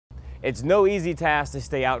It's no easy task to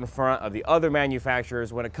stay out in front of the other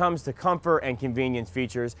manufacturers when it comes to comfort and convenience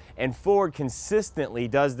features, and Ford consistently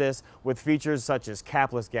does this with features such as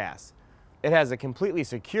capless gas. It has a completely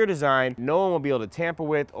secure design. No one will be able to tamper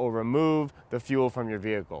with or remove the fuel from your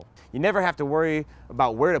vehicle. You never have to worry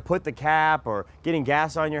about where to put the cap or getting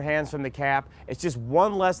gas on your hands from the cap. It's just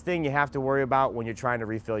one less thing you have to worry about when you're trying to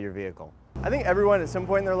refill your vehicle. I think everyone at some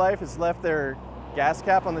point in their life has left their gas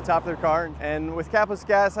cap on the top of their car, and with capless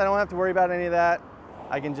gas, I don't have to worry about any of that.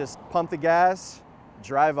 I can just pump the gas,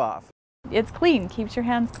 drive off. It's clean, keeps your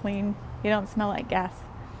hands clean. You don't smell like gas.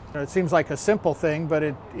 It seems like a simple thing, but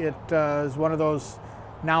it is one of those,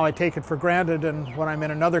 now I take it for granted, and when I'm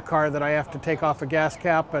in another car that I have to take off a gas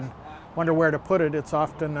cap and wonder where to put it, it's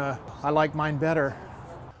often, I like mine better.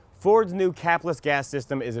 Ford's new capless gas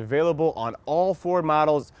system is available on all Ford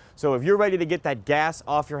models, so if you're ready to get that gas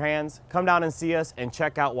off your hands, come down and see us and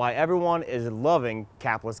check out why everyone is loving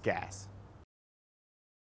capless gas.